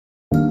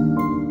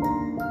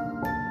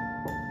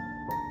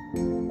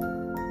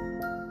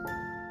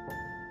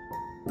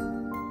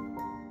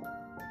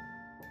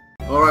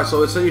Alright,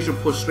 so it said you should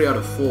push 3 out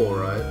of 4,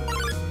 right?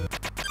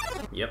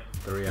 Yep,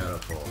 3 out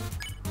of 4.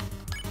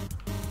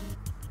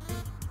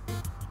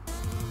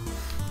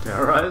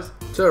 Terrorize?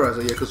 Terrorize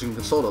it, yeah, because you can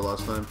console it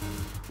last time.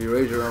 You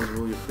raise your arms and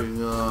move your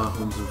finger.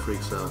 Winston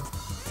freaks out.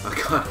 I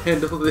can't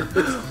handle this.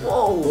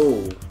 Whoa!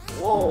 Whoa!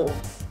 Whoa!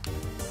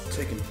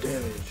 Taking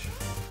damage.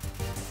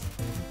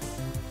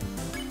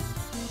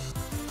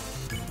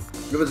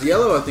 If it's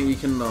yellow, I think you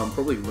can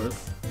probably move.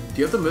 Do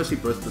you have to mercy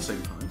both at the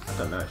same time? I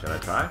don't know, should I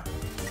try?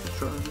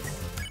 Try. Yeah.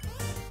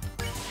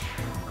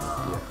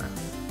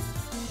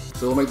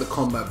 So it'll make the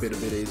combat bit a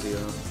bit easier.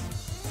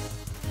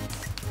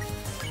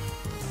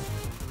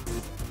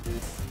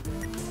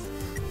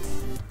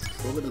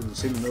 Probably doesn't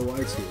seem to know why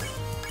it's here.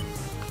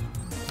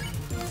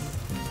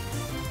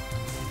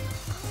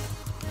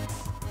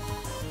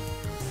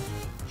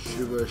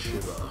 Shiver,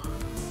 shiver.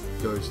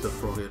 Goes the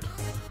frogget.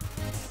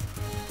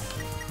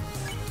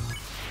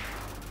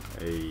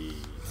 Hey.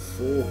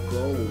 4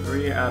 gold.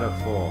 3 out of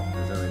 4.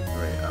 There's only 3.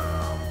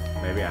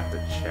 Maybe I have to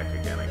check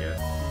again, I guess.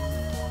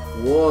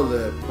 Whoa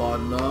there,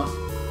 partner.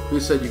 Who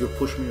said you could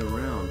push me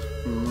around?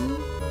 Hmm?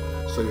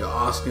 So you're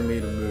asking me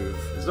to move.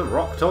 Is the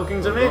rock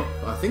talking to me?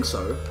 I think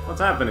so. What's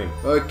happening?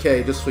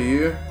 Okay, just for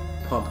you,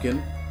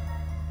 pumpkin.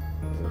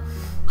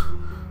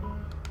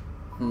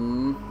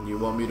 You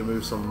want me to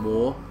move some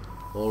more?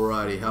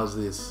 Alrighty, how's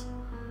this?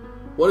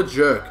 What a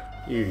jerk.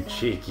 You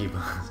cheeky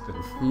bastard.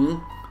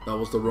 That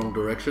was the wrong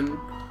direction.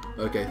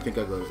 Okay, I think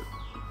I got it.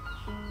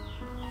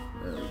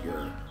 There we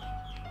go.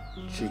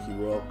 Cheeky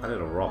rock. How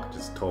did a rock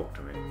just talk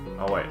to me?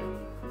 Oh wait.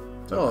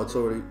 Oh, it's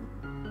already...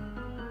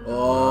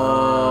 Oh.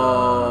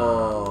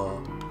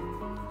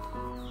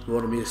 You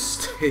wanted me to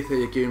stay there,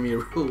 you're giving me a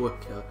real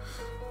workout.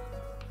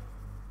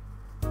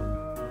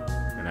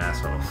 An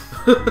asshole.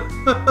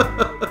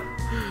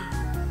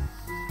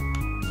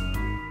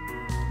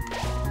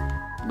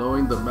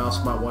 Knowing the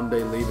mouse might one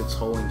day leave its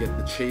hole and get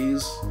the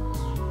cheese,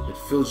 it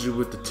fills you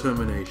with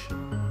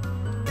determination.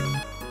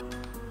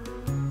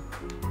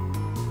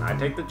 I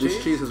take the cheese?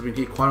 This cheese has been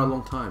here quite a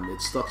long time.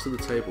 It's stuck to the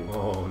table.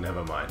 Oh,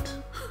 never mind.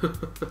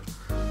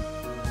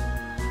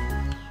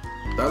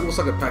 That looks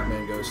like a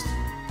Pac-Man ghost.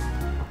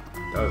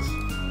 It does.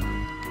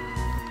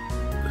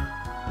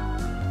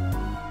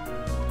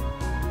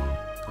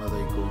 Are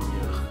they gone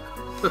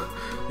yet?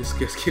 This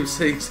guest keeps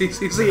saying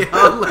CCC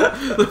out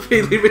loud. The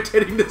feeling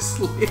pretending to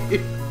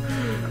sleep.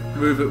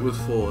 Move it with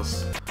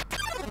force.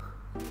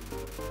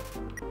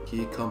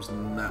 Here comes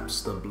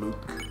Napster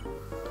Blook.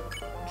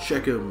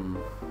 Check him.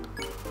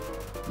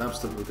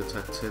 Napster Blook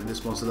attack 10.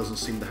 This monster doesn't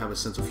seem to have a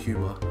sense of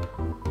humor.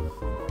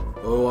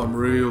 Oh, I'm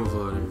real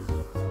funny.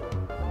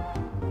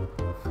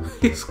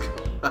 He's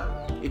crying.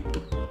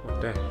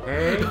 What the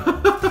heck?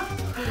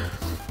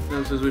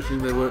 I'm just wishing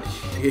they weren't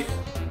here.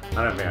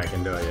 I don't think I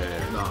can do it.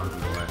 Yeah. No,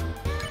 no way.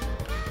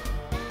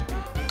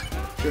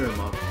 Cheer him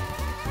up.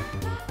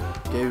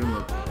 Gave him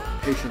a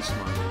patient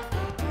smile.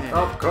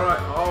 Stop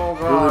crying. Oh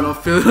god. Really not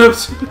feeling up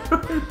to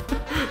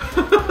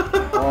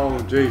Oh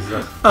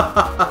Jesus.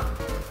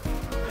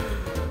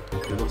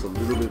 It looks a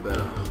little bit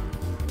better.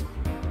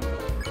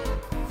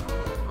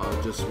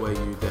 I'll just weigh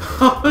you down.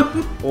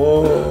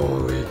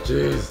 Holy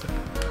jeez.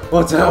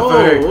 What's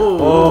happening?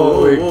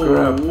 Holy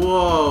crap.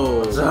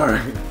 Whoa. Sorry.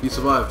 You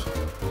survived.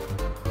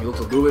 He looks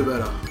a little bit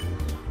better.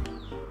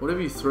 What have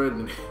you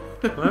threatened?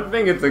 I don't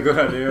think it's a good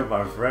idea if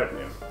I threaten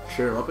him.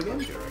 Cheer him up again?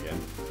 Sure again.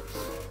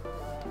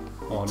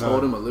 Oh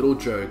Told him a little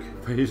joke.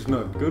 But he's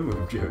not good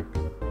with jokes.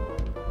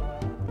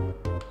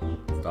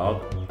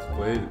 Stop.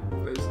 Please.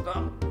 Please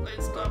stop.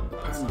 Please stop.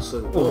 So,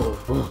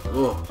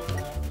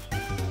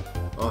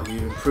 oh, he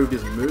improved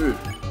his mood.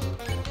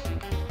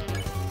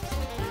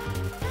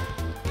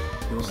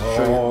 He wants to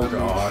show you. Let me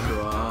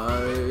try.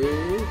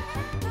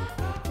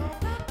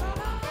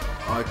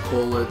 I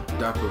call it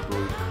Dapper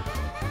Blue.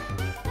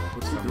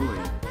 What's he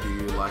doing? Do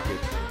you like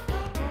it?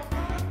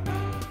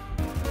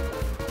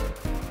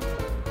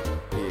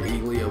 He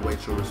eagerly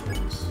awaits your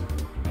response.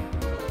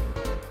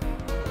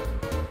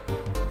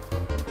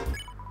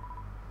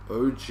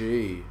 Oh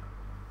gee.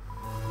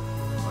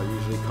 I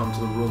usually come to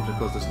the rooms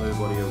because there's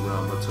nobody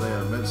around, but today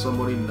I met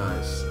somebody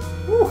nice.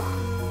 Woo!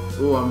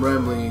 Oh, I'm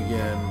rambling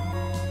again.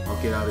 I'll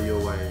get out of your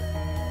way.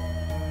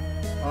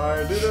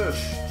 I did it.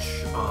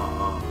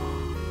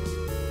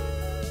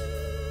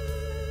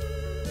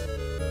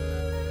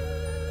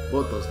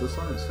 What does the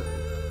sign say?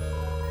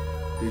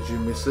 Did you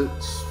miss it?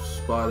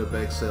 Spider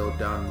bake sale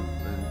down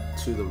and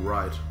to the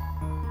right.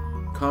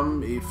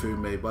 Come eat food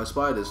made by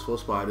spiders, for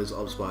spiders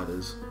of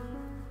spiders.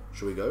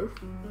 Should we go?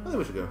 I think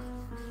we should go.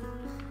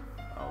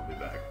 I'll be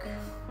back.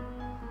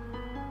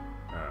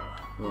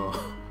 Oh.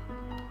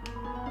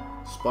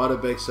 Spider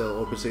bake sale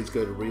or proceeds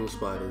go to real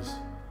spiders.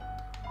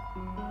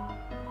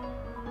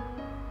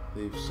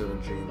 Leave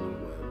 7G in the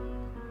web.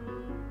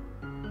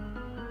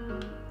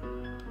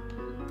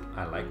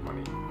 I like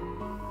money.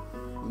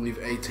 Leave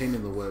 18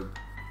 in the web.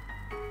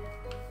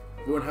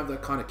 We won't have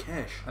that kind of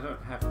cash. I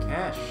don't have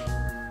cash.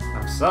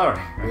 I'm sorry.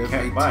 We I have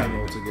can't buy 18 it.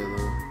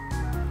 altogether.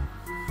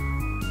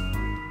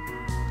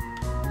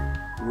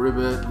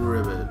 Ribbit,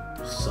 ribbit,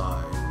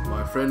 sigh.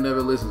 My friend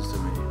never listens to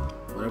me.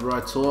 Whenever I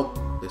talk,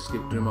 they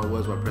skip through my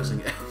words by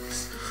pressing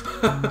X.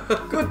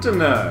 Good to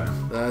know.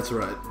 That's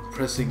right,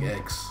 pressing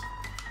X.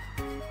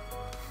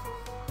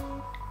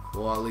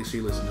 Well, at least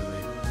you listen to me.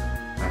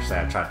 Actually,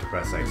 I tried to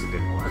press X, it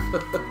didn't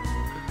work.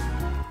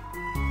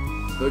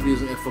 Heard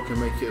using F4 can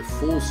make it a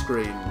full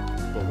screen.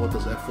 But what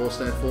does F4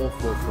 stand for?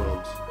 4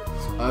 frogs.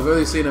 I've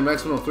only seen a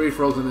maximum of 3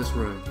 frogs in this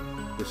room.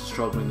 This is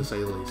troubling to say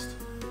the least.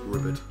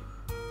 Ribbit.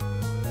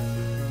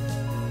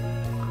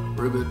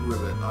 Ribbit,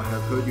 Ribbit, I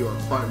have heard you are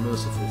quite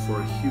merciful for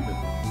a human.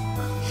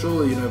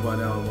 Surely you know by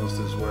now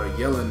monsters where a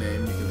yellow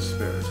name you can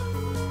spare it.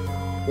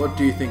 What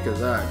do you think of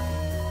that?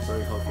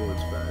 Very helpful,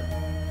 it's bad.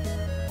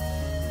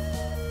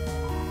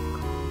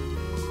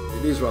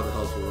 It is rather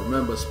helpful.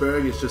 Remember,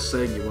 sparing is just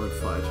saying you won't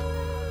fight.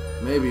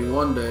 Maybe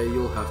one day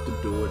you'll have to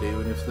do it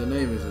even if the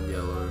name isn't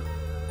yellow.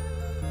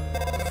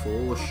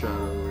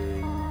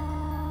 Foreshadowing.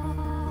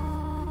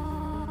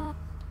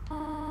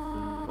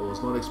 I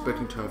was not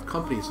expecting to have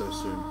company so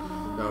soon.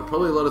 There are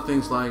probably a lot of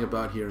things lying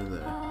about here and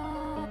there.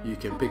 You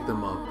can pick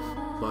them up,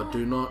 but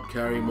do not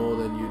carry more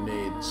than you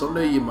need.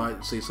 Someday you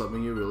might see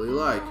something you really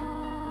like.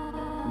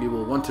 You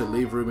will want to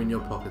leave room in your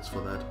pockets for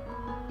that.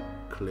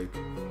 Click.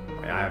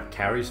 Wait, I have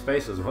carry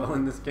space as well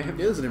in this game?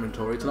 Yeah, there's an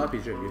inventory, it's an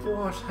RPG.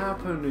 What's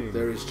happening?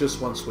 There is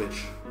just one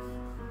switch.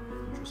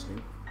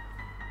 Interesting.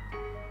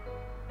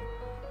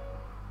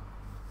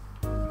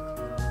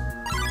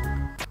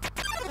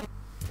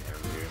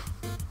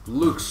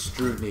 Luke's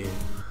drew near.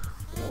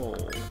 Oh.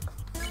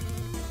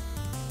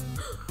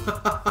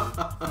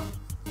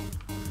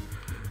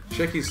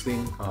 Check his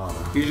thing.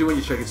 Oh. Usually when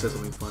you check it says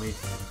something funny.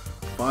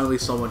 Finally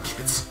someone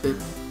gets it.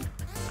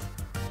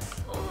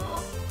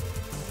 Oh.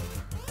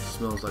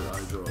 Smells like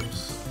eye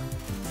drops.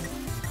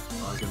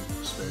 I can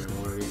spare him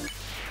already.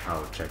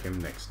 I'll check him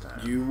next time.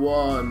 You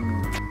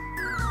won!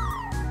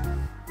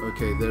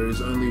 Okay, there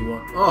is only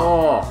one.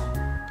 Oh!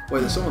 Wait,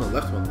 there's someone on the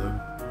left one though.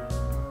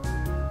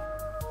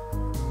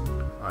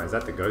 Oh, is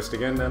that the ghost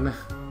again then?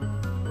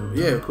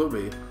 Yeah, it could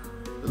be.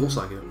 It looks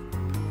like it.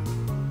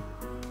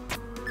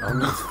 Oh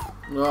no.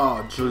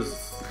 Oh, jeez.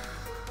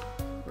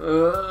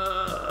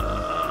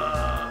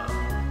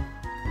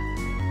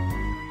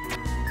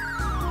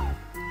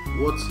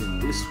 What's in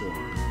this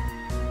one?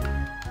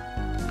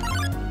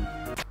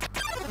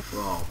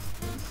 Oh.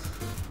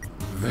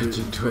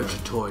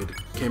 Vegetoid.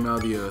 Came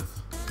out of the earth.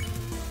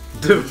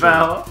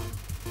 Devour.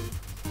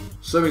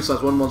 Serving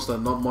size 1 monster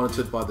not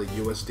monitored by the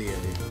USDA.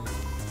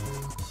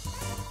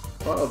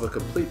 Part of a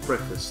complete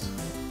breakfast.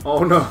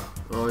 Oh no.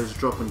 Oh, he's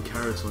dropping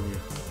carrots on you.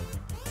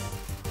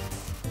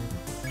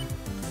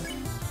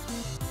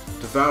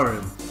 Devour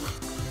him.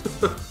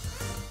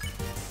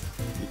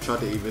 You tried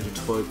to eat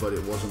Vegetoid, but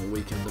it wasn't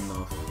weakened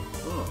enough.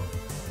 Oh.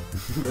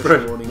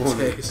 Fresh morning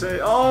taste.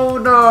 Oh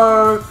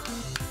no!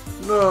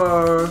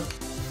 No!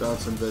 Found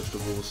some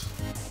vegetables.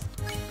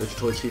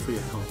 Vegetoid's here for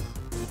your health.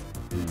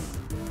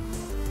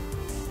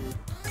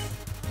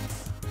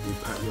 You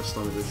pat your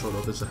stomach to show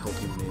off it's a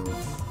healthy meal.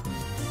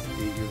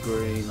 Eat your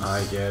greens.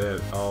 I get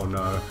it. Oh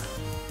no.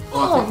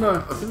 Oh,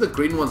 no. I think the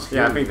green one's here.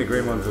 Yeah, I think the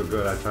green ones were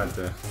good. I tried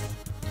to...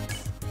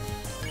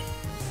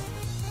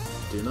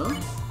 Dinner?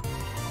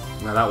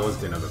 No, that was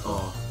dinner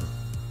before. Oh.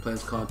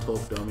 Plants can't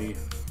talk, dummy.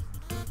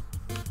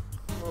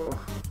 Oh.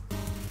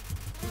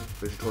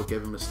 Vegetoid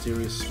gave a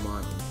mysterious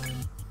smile.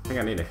 I think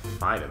I need to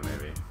fight him,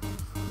 maybe.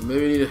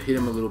 Maybe you need to hit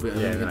him a little bit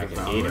and yeah, then I you can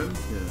can eat him.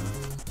 Yeah.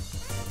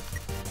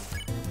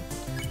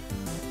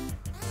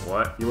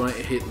 What? You want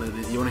to hit it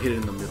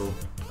in the middle.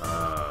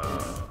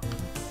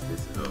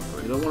 This is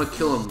awkward. You don't want to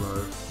kill him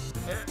though.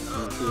 You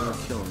don't want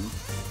to kill him.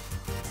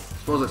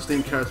 Smells like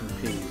steamed carrots and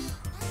peas.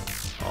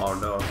 Oh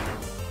no.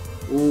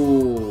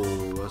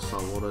 Ooh, that's a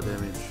lot of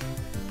damage.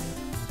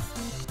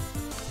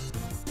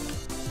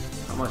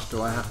 How much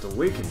do I have to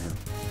weaken him?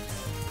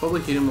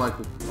 Probably hit him like,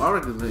 I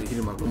reckon they hit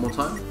him like one more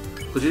time.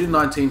 Because you did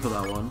 19 for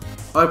that one.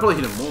 Oh, I probably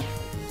hit him more.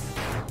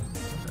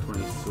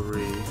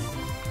 23.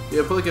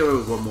 Yeah, probably get away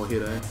with one more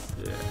hit, eh?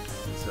 Yeah,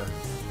 so.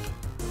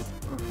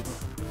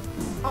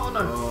 Oh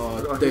no!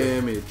 Oh,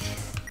 damage.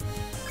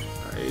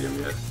 I ate him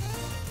yet.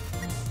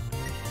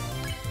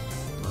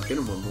 I'll get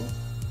him one more.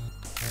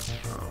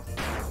 Oh.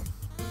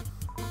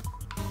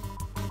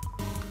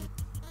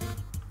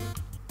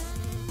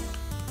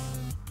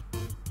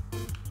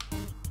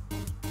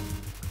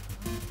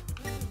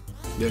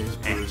 Yeah, he's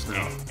bruised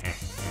now.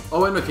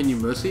 Oh wait, no, can you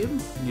mercy him?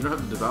 You don't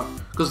have to devour.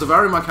 Because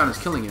devouring my count is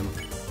killing him.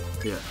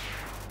 Yeah.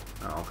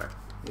 Oh, okay.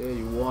 Yeah,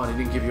 you won. He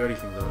didn't give you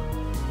anything though.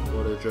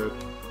 What a joke.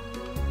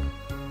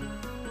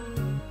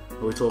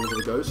 Are we talking to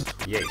the ghost?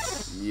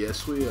 Yes.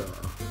 Yes, we are.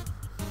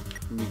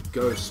 The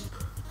ghost.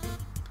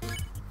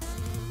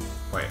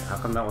 Wait, how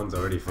come that one's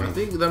already I finished?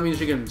 think that means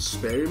you can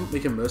spare him.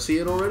 We can mercy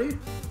it already.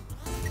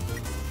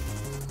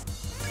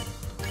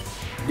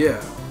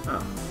 Yeah.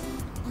 Oh.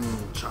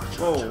 Cha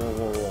cha Whoa, cha. whoa,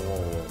 whoa, whoa, whoa,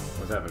 whoa.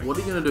 What's happening? What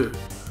are you gonna do?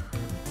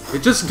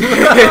 It just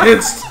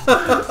danced.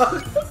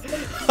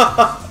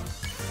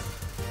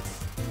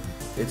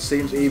 It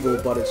seems evil,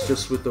 but it's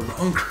just with the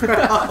wrong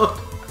crowd.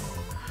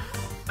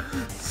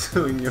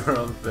 Suing your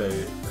own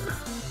fate.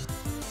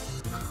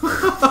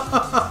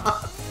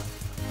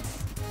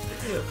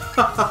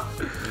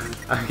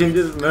 I can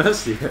just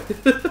mercy it.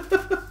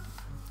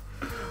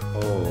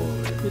 Oh.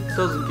 It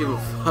doesn't give a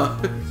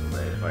fuck.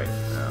 Wait.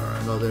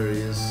 Alright. No, there he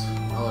is.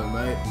 Hello,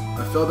 mate.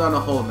 I fell down a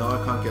hole, now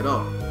I can't get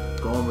up.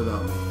 Go on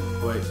without me.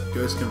 Wait,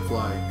 ghosts can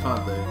fly,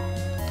 can't they?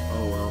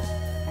 Oh well.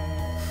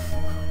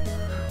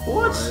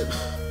 What? Right.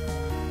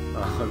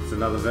 Oh, it's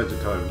another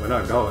Vegetoid. We're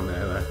not going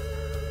there, though.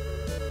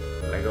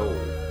 Lego.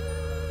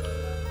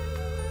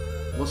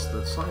 What's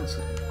the sign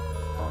say?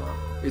 Oh, no.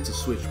 It's a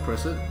switch,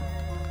 press it.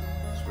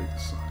 Let's read the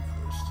sign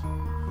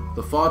first.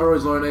 The far door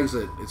is not an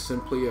exit, it's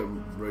simply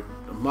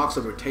marks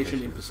a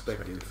rotation in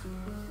perspective.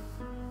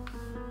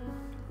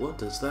 What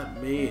does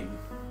that mean?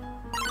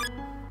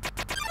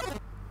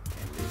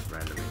 And these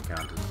random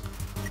encounters.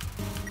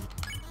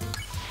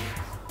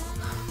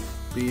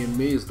 Being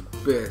me is the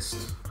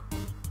best.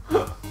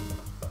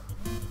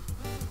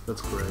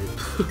 That's great.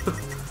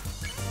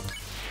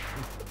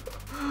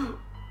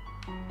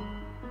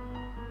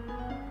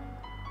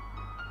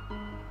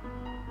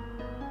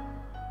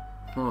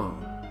 Huh.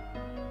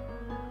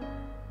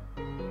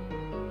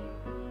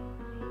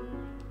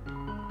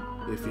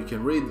 If you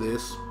can read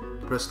this,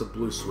 press the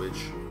blue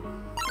switch.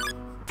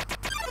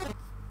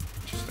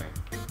 Interesting.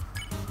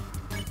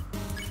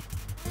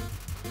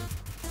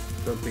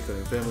 Don't pick on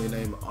your family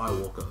name,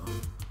 Eyewalker.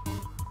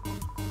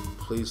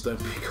 Please don't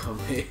pick on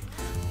me.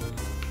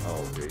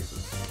 Oh,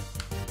 Jesus.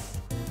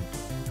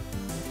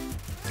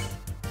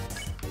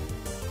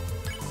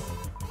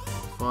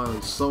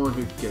 Finally, someone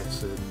who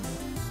gets it.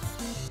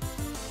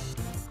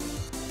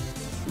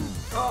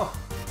 Oh!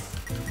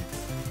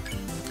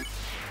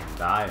 I'm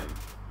dying.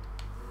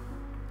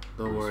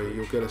 Don't worry,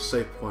 you'll get a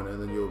save point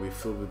and then you'll be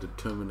filled with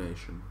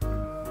determination.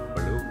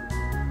 Blue.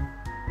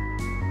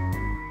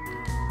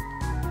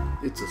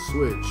 It's a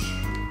switch.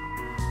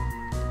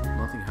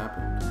 Nothing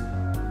happened.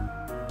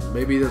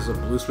 Maybe there's a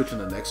blue switch in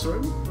the next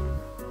room?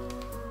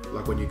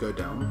 Like when you go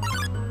down?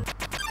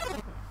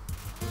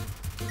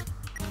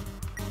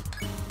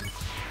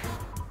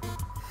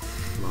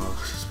 Nah,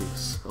 just be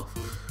yourself.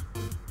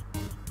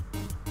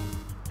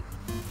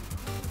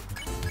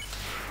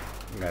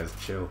 You guys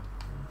chill.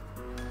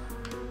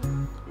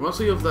 Reminds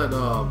me of that,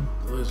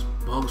 those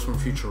bugs from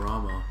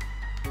Futurama.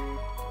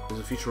 Is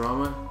it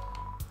Futurama?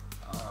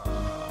 I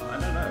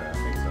don't know, I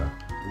think so.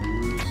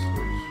 Blue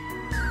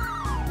switch.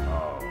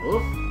 Oh.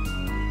 Oh!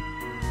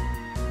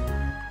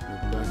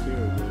 We're back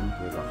here again.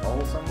 There's a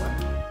hole somewhere?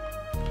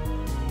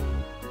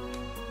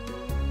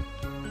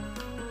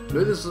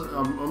 Maybe there's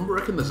I'm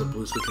reckon there's a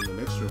blue switch in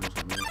the next room or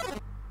something.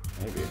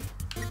 Maybe.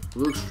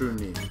 Looks true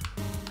neat.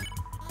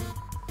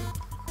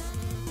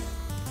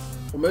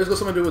 Or maybe it's got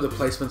something to do with the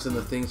placements and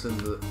the things and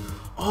the...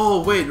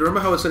 Oh wait, remember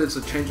how I said it's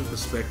a change of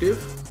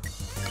perspective?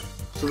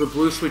 So the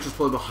blue switch is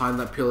probably behind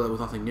that pillar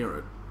with nothing near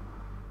it.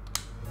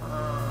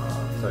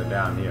 So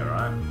down here,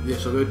 right? Yeah,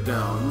 so go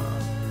down.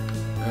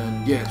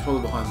 And yeah, it's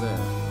probably behind there.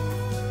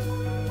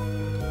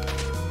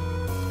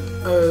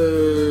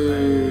 Hey!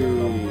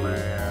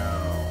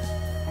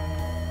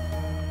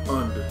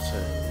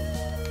 Undertale.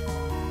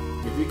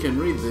 If you can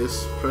read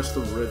this, press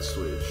the red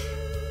switch.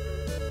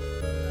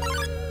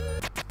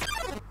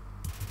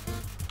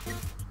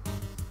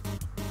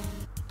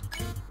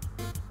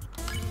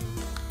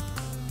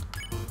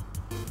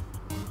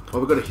 Oh,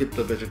 we gotta hit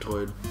the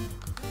Vegetoid.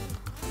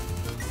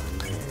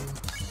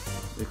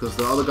 Because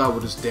the other guy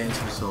will just dance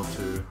himself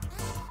to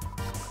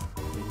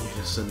in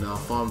unison now.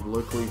 Farmed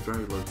locally,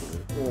 very locally.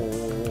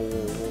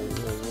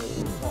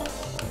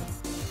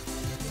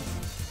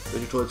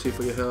 Vegetoid's here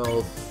for your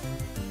health.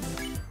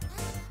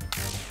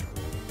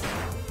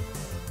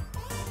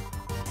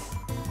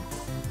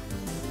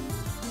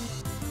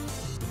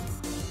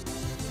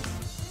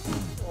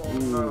 Oh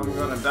no, I'm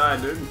gonna die,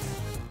 dude.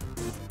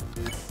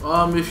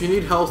 If you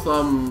need health,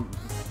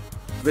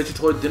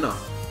 Vegetoid dinner.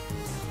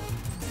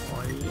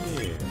 Oh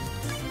yeah.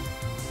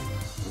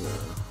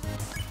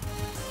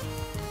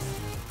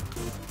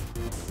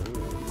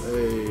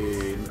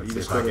 Hey, you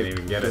just I gotta can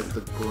even get it.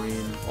 the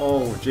green.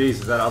 Oh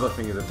Jesus, that other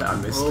thing is a I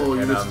missed Oh, it,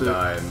 you and missed I'm it.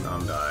 dying.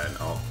 I'm dying.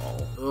 Oh.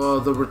 Oh,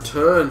 the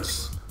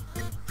returns.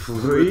 The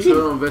Free?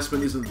 return on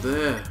investment isn't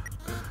there.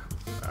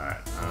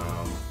 Alright,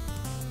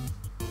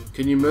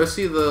 Can you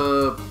mercy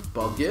the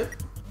bug yet?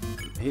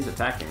 he's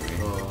attacking me.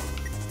 Oh.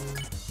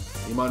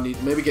 You might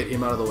need maybe get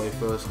him out of the way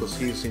first, because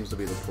he seems to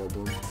be the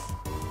problem.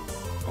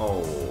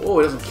 Oh. Oh,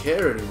 he doesn't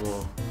care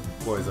anymore.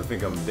 Boys, I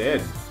think I'm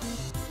dead.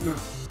 No.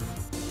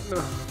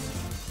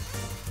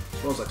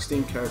 Smells like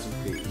steamed carrots and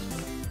peas.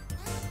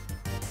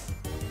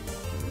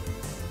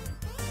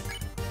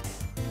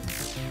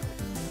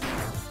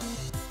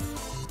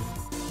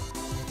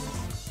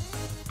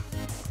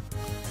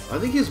 I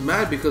think he's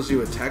mad because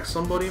you attacked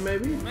somebody,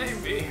 maybe?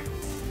 Maybe.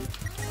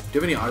 Do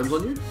you have any items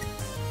on you?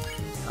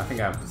 I think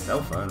I have the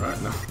cell phone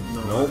right now.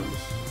 No. Nope.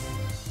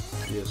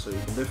 items. Yeah, so you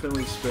can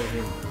definitely spare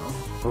him now.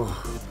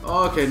 Oh.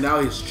 Oh, okay,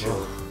 now he's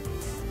chill.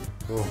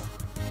 Oh.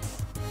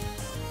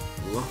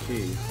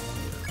 Lucky.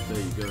 Yeah, there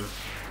you go.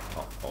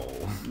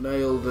 Uh-oh.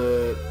 Nailed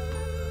it.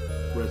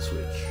 Red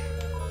switch.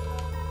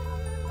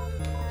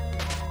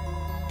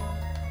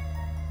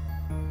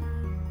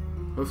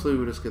 Hopefully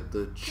we just get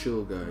the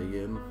chill guy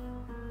again.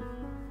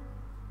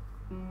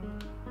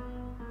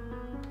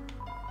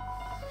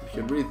 If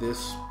you can read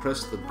this,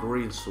 press the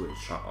green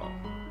switch. Uh-oh.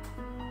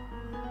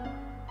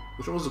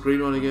 Which one was the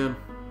green one again?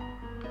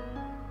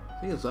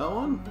 I think it's that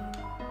one.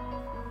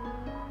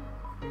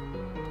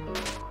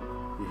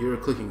 You hear a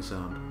clicking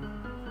sound.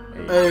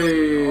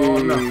 Hey!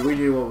 Oh, no. We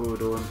knew what we were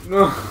doing.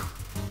 No.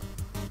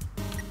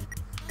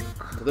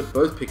 So they're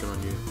both picking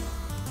on you.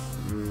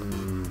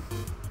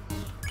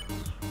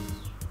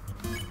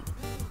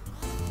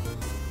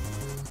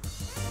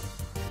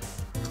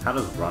 How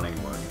does running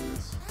work in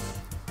this?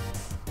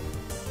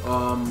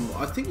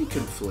 I think you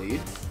can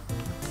flee.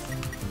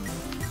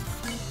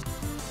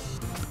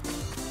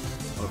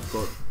 I've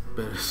got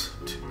better.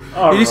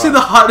 Did you see the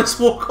hardest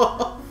walk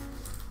off?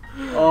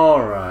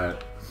 Alright.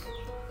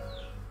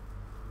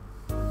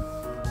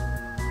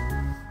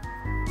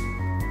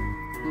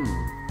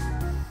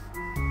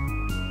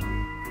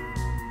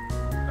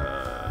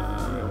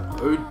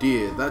 Oh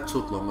dear, that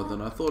took longer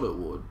than I thought it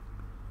would.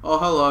 Oh,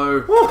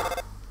 hello. Woo.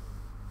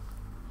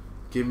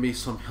 Give me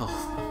some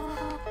health.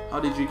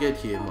 How did you get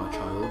here, my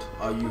child?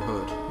 Are you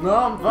hurt? No,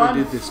 I'm fine.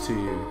 Who did this to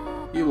you?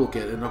 You will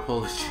get an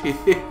apology.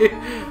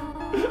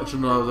 I should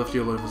not have left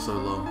you alone for so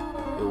long.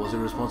 It was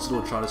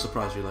irresponsible to try to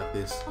surprise you like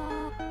this.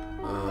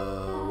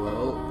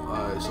 Well,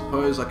 I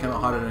suppose I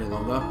cannot hide it any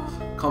longer.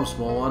 Come,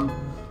 small one.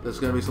 There's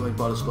going to be something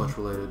butterscotch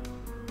related.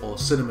 Or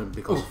cinnamon,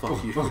 because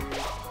fuck you.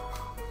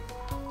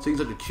 Seeing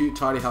such a cute,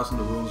 tidy house in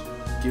the ruins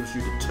gives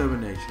you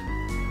determination.